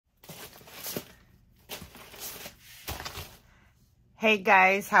Hey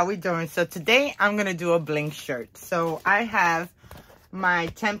guys, how we doing? So today I'm gonna do a bling shirt. So I have my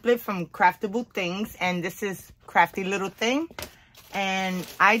template from Craftable Things, and this is Crafty Little Thing. And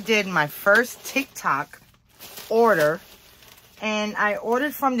I did my first TikTok order, and I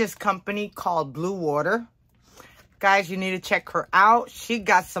ordered from this company called Blue Water. Guys, you need to check her out. She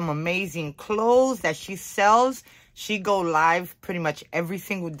got some amazing clothes that she sells. She go live pretty much every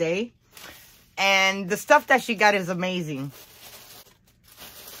single day, and the stuff that she got is amazing.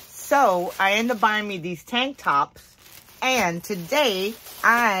 So I ended up buying me these tank tops, and today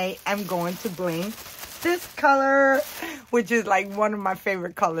I am going to bling this color, which is like one of my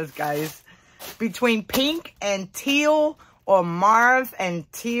favorite colors, guys. Between pink and teal, or mauve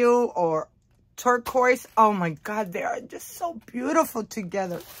and teal, or turquoise. Oh my God, they are just so beautiful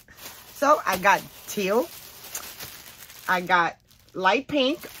together. So I got teal, I got light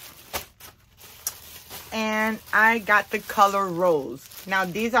pink, and I got the color rose. Now,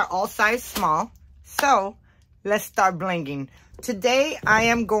 these are all size small, so let's start blinging. Today, I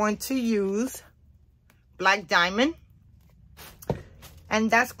am going to use black diamond,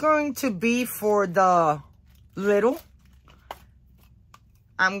 and that's going to be for the little.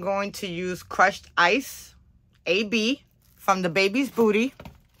 I'm going to use crushed ice, AB, from the baby's booty,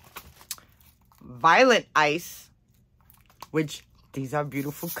 violet ice, which these are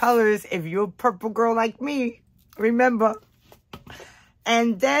beautiful colors. If you're a purple girl like me, remember.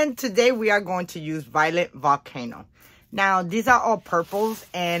 And then today we are going to use Violet Volcano. Now, these are all purples,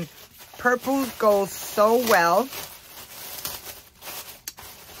 and purples go so well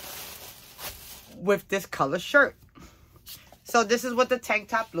with this color shirt. So this is what the tank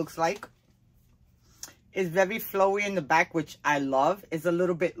top looks like. It's very flowy in the back, which I love. It's a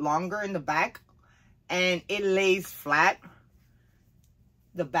little bit longer in the back, and it lays flat.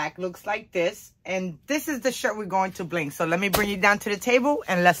 The back looks like this, and this is the shirt we're going to bling. So let me bring you down to the table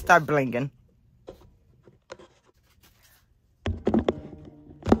and let's start blinging.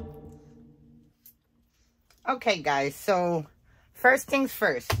 Okay guys, so first things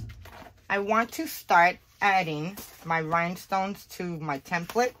first, I want to start adding my rhinestones to my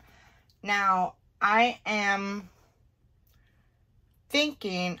template. Now I am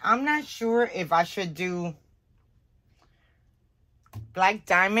thinking, I'm not sure if I should do black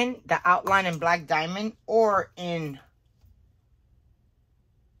diamond, the outline in black diamond, or in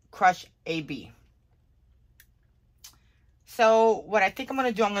crushed AB. So what I think I'm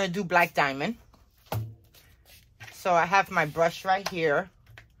going to do black diamond. So I have my brush right here.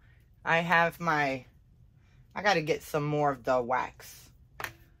 I got to get some more of the wax.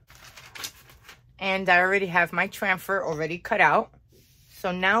 And I already have my transfer already cut out.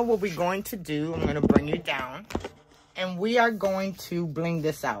 So now what we're going to do, I'm going to bring you down, and we are going to bling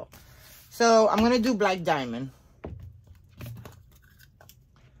this out. So I'm going to do black diamond.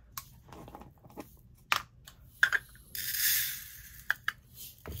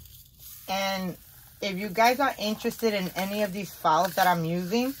 And if you guys are interested in any of these files that I'm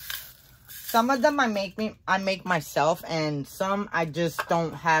using, some of them I make myself, and some I just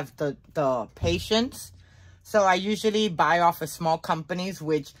don't have the patience. So I usually buy off of small companies,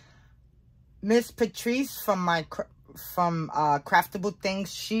 which Miss Patrice from Craftable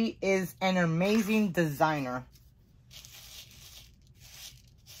Things, she is an amazing designer.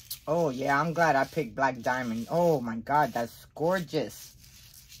 Oh yeah, I'm glad I picked black diamond. Oh my God, that's gorgeous.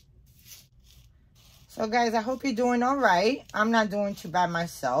 So guys, I hope you're doing all right. I'm not doing too bad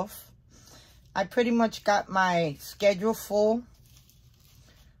myself. I pretty much got my schedule full.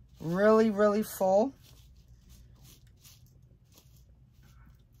 Really full.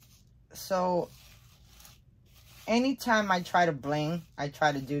 So anytime I try to bling, I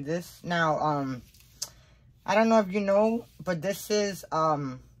try to do this. Now, I don't know if you know, but this is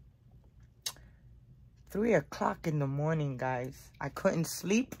 3 o'clock in the morning, guys. I couldn't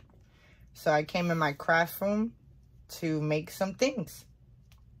sleep, so I came in my craft room to make some things.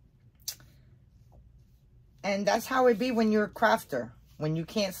 And that's how it be when you're a crafter. When you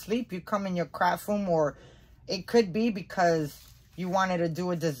can't sleep, you come in your craft room, or it could be because you wanted to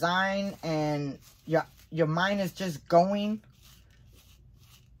do a design and your mind is just going.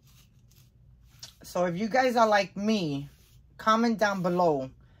 So if you guys are like me, comment down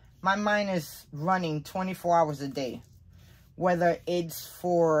below. My mind is running 24 hours a day. Whether it's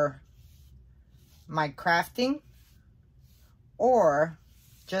for my crafting or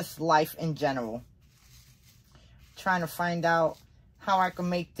just life in general. Trying to find out how I can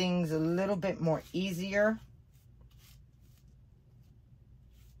make things a little bit more easier.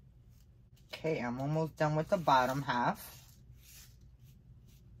 Okay, I'm almost done with the bottom half.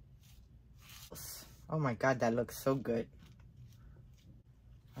 Oh my God, that looks so good.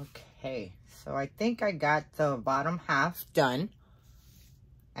 Okay, so I think I got the bottom half done,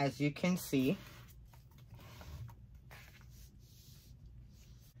 as you can see.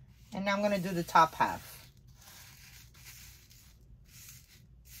 And now I'm going to do the top half.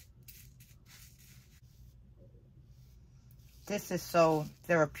 This is so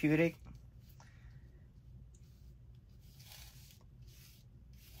therapeutic.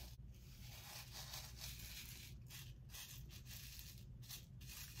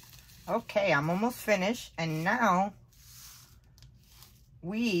 Okay, I'm almost finished, and now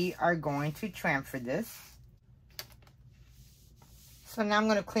we are going to transfer this. So now I'm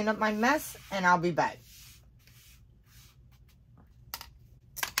going to clean up my mess, and I'll be back.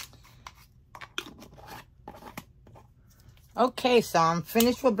 Okay, so I'm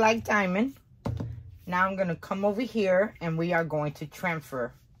finished with Black Diamond. Now I'm going to come over here, and we are going to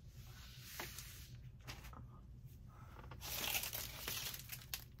transfer.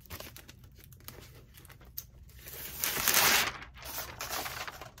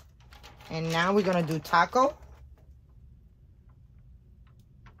 And now we're going to do Taco.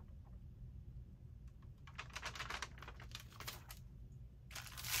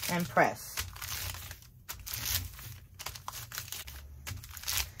 And press.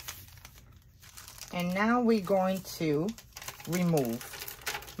 And now we're going to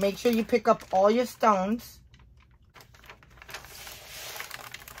remove. Make sure you pick up all your stones.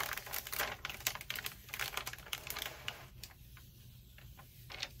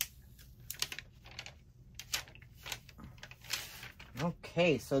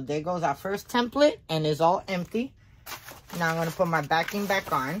 Okay, so there goes our first template, and it's all empty. Now I'm going to put my backing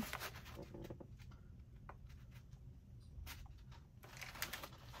back on.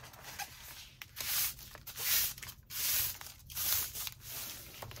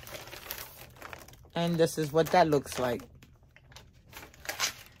 And this is what that looks like.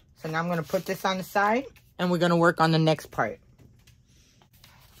 So now I'm going to put this on the side, and we're going to work on the next part.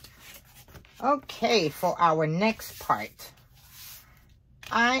 Okay, for our next part,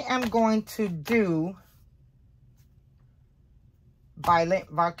 I am going to do Violet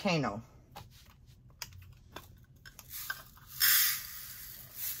Volcano.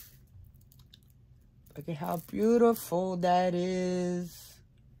 Look at how beautiful that is.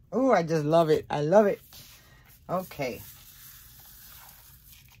 Oh, I just love it. I love it. Okay.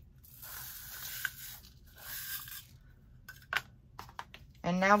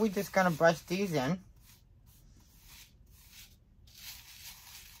 And now we're just going to brush these in.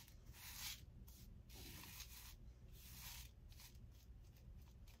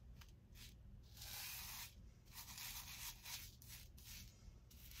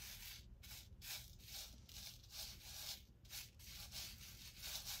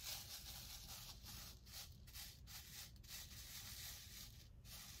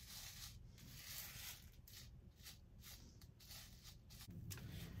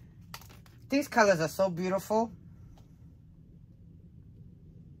 These colors are so beautiful.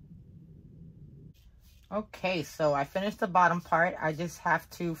 Okay, so I finished the bottom part. I just have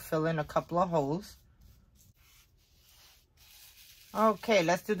to fill in a couple of holes. Okay,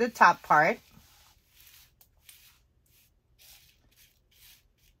 let's do the top part.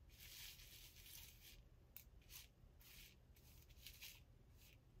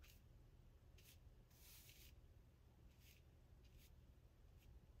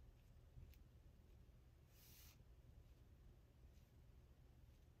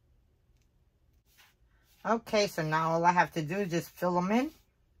 Okay, so now all I have to do is just fill them in,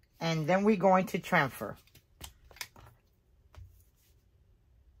 and then we're going to transfer.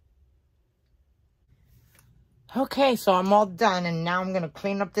 Okay, so I'm all done, and now I'm going to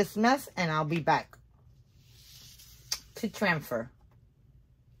clean up this mess, and I'll be back to transfer.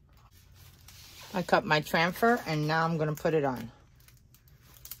 I cut my transfer, and now I'm going to put it on.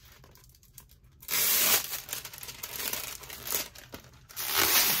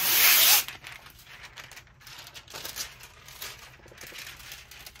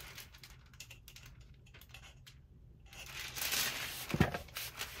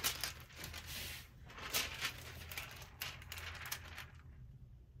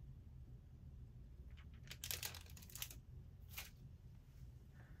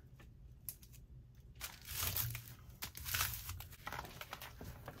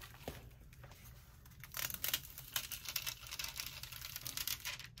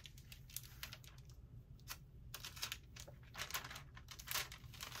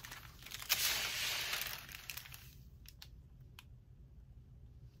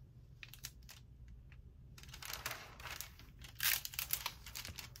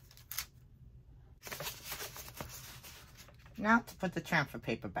 Now to put the transfer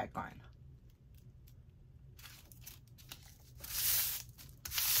paper back on.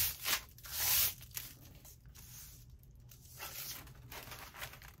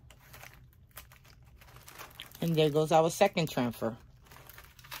 And there goes our second transfer.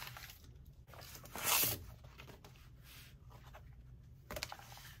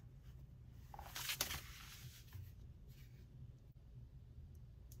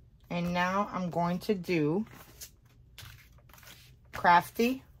 And now I'm going to do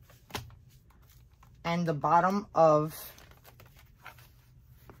Crafty and the bottom of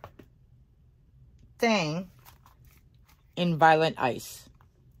thing in Violet Ice.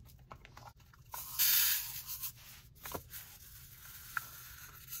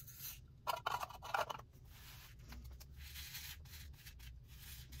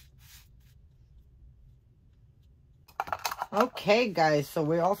 Okay, guys, so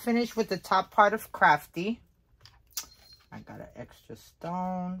we're all finished with the top part of Crafty. I got an extra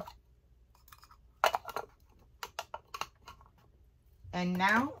stone. And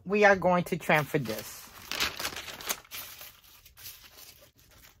now we are going to transfer this.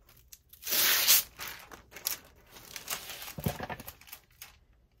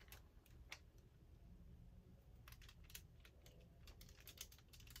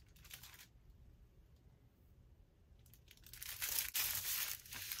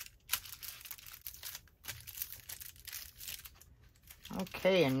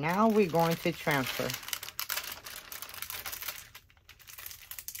 Okay, and now we're going to transfer.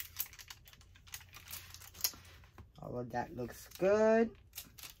 All of that looks good.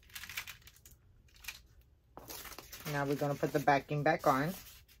 Now we're going to put the backing back on.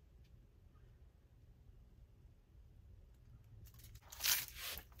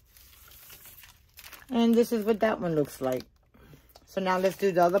 And this is what that one looks like. So now let's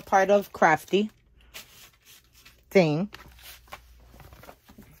do the other part of Crafty thing.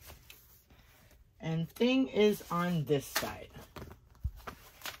 And thing is on this side.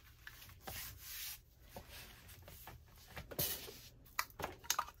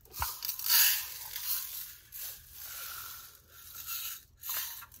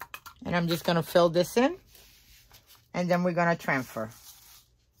 And I'm just going to fill this in. And then we're going to transfer.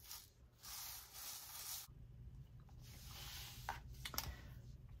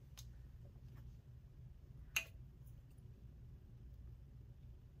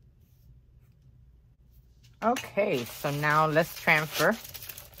 Okay, so now let's transfer.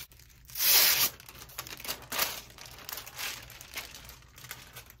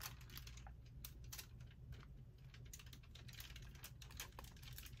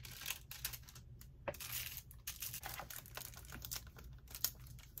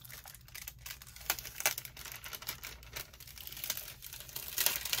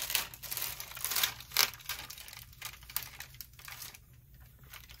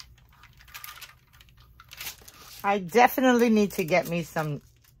 I definitely need to get me some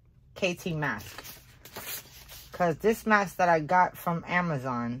KT mask. Because this mask that I got from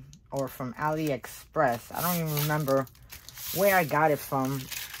Amazon or from AliExpress, I don't even remember where I got it from.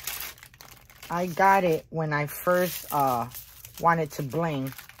 I got it when I first wanted to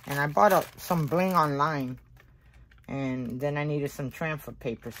bling. And I bought some bling online. And then I needed some transfer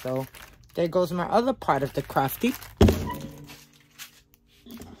paper. So there goes my other part of the Crafty.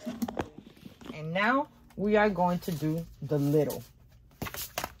 And now we are going to do the little.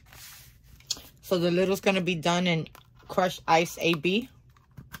 So the little's going to be done in crushed ice AB.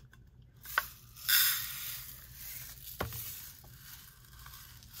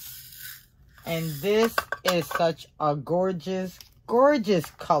 And this is such a gorgeous, gorgeous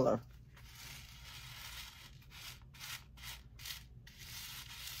color.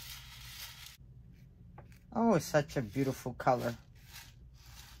 Oh, it's such a beautiful color.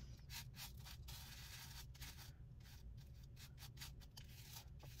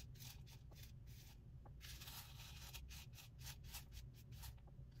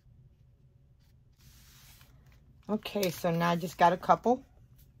 Okay, so now I just got a couple.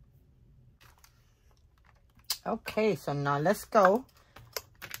 Okay, so now let's go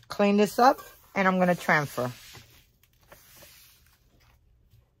clean this up and I'm going to transfer.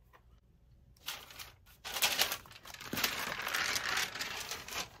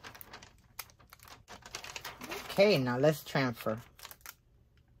 Okay, now let's transfer.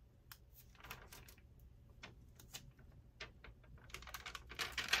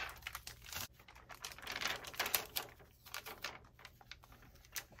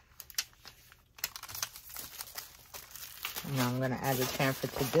 Now I'm going to add the transfer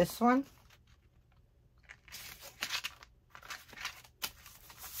to this one.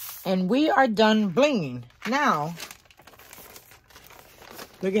 And we are done blinging. Now,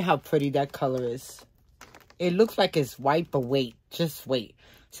 Look at how pretty that color is. It looks like it's white, but wait, just wait.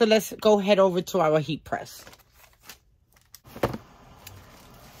 So let's go head over to our heat press.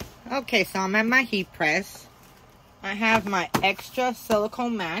 Okay, so I'm at my heat press. I have my extra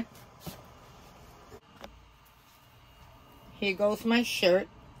silicone mat. Here goes my shirt.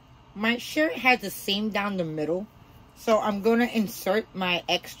 My shirt has a seam down the middle. So I'm going to insert my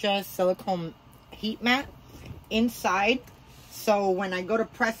extra silicone heat mat inside. So when I go to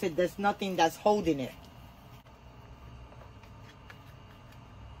press it, there's nothing that's holding it.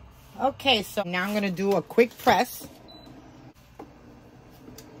 Okay, so now I'm going to do a quick press.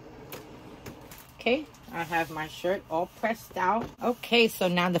 Okay, I have my shirt all pressed out. Okay, so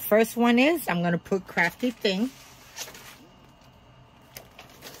now the first one is, I'm going to put Crafty Thing,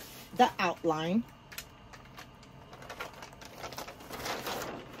 the outline.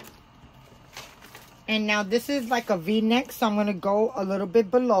 And now this is like a V-neck, so I'm going to go a little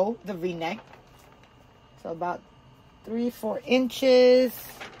bit below the V-neck. So about 3-4 inches.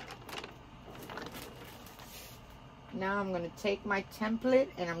 Now I'm going to take my template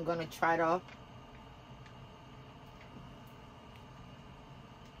and I'm going to try to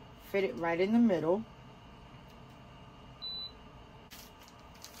fit it right in the middle.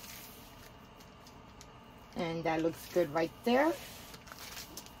 And that looks good right there.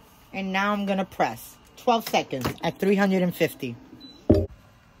 And now I'm going to press 12 seconds at 350.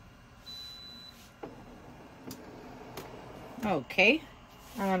 Okay,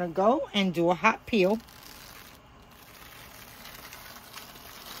 I'm going to go and do a hot peel.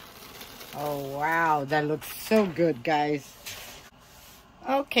 Oh, wow, that looks so good, guys.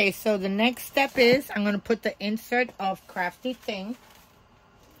 Okay, so the next step is I'm going to put the insert of Crafty Thing.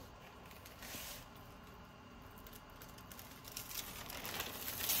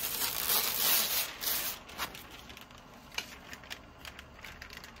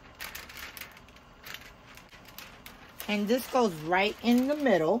 And this goes right in the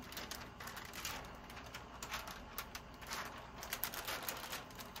middle.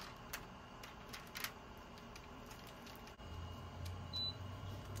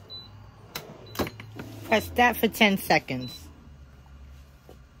 Press that for 10 seconds.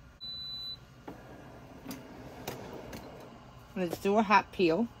 Let's do a hot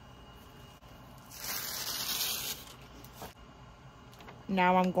peel.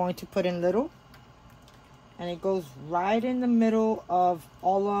 Now I'm going to put in little. And it goes right in the middle of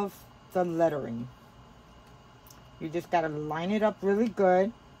all of the lettering. You just got to line it up really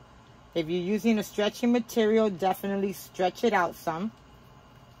good. If you're using a stretchy material, definitely stretch it out some.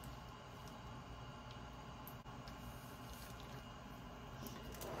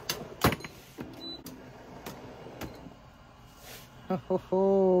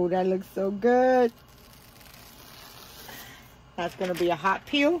 Oh, that looks so good. That's going to be a hot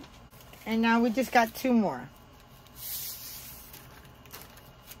peel. And now we just got 2 more.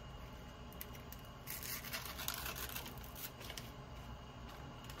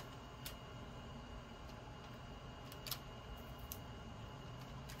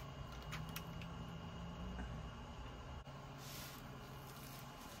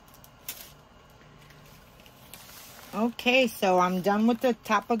 Okay, so I'm done with the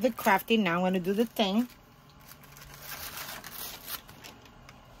top of the Crafty. Now I'm going to do the thing.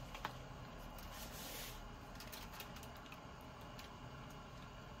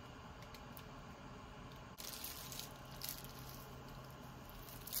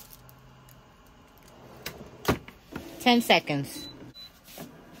 Ten seconds.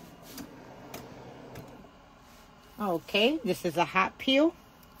 Okay, this is a hot peel.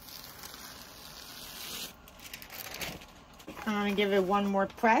 I'm going to give it one more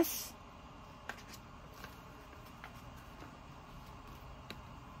press.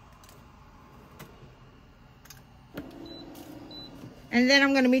 And then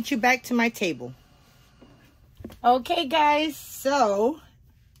I'm going to meet you back to my table. Okay, guys, so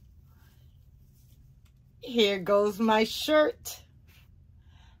here goes my shirt.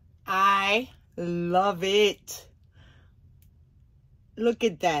 I love it. Look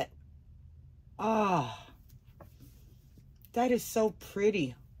at that. Oh. That is so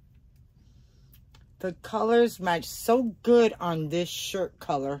pretty. The colors match so good on this shirt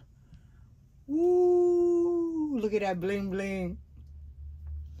color. Ooh, look at that bling bling.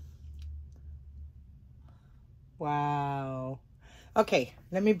 Wow. Okay,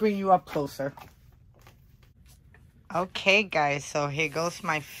 let me bring you up closer. Okay, guys, so here goes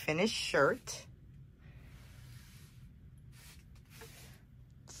my finished shirt.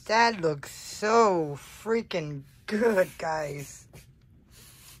 That looks so freaking good, guys.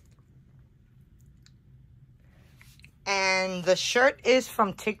 And And the shirt is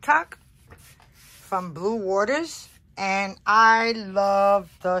from TikTok, from Blue Waters. And I love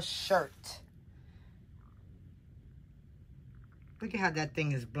the shirt. Look at how that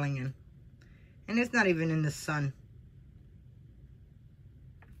thing is blinging. And it's not even in the sun.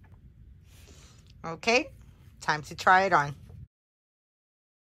 Okay, time to try it on.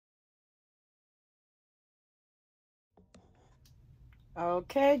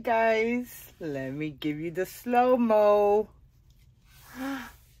 Okay, guys, let me give you the slow-mo.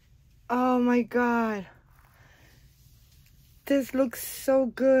 Oh my God. This looks so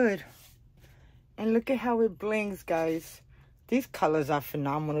good. And look at how it blings, guys. These colors are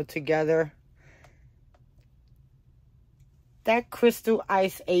phenomenal together. That Crystal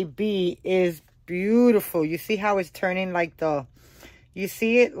Ice AB is beautiful. You see how it's turning like you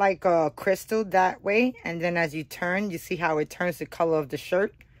see it like a crystal that way, and then as you turn, you see how it turns the color of the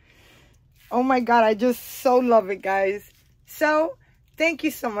shirt. Oh my God, I just so love it, guys. So thank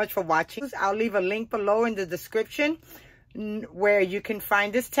you so much for watching. I'll leave a link below in the description where you can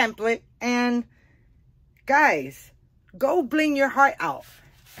find this template. And guys, go bling your heart out.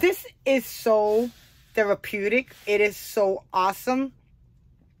 This is so therapeutic. It is so awesome.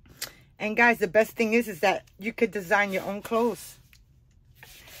 And guys, the best thing is that you could design your own clothes.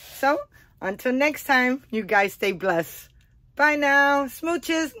 So, until next time, you guys stay blessed. Bye now.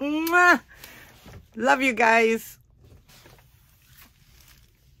 Smooches. Mwah. Love you guys.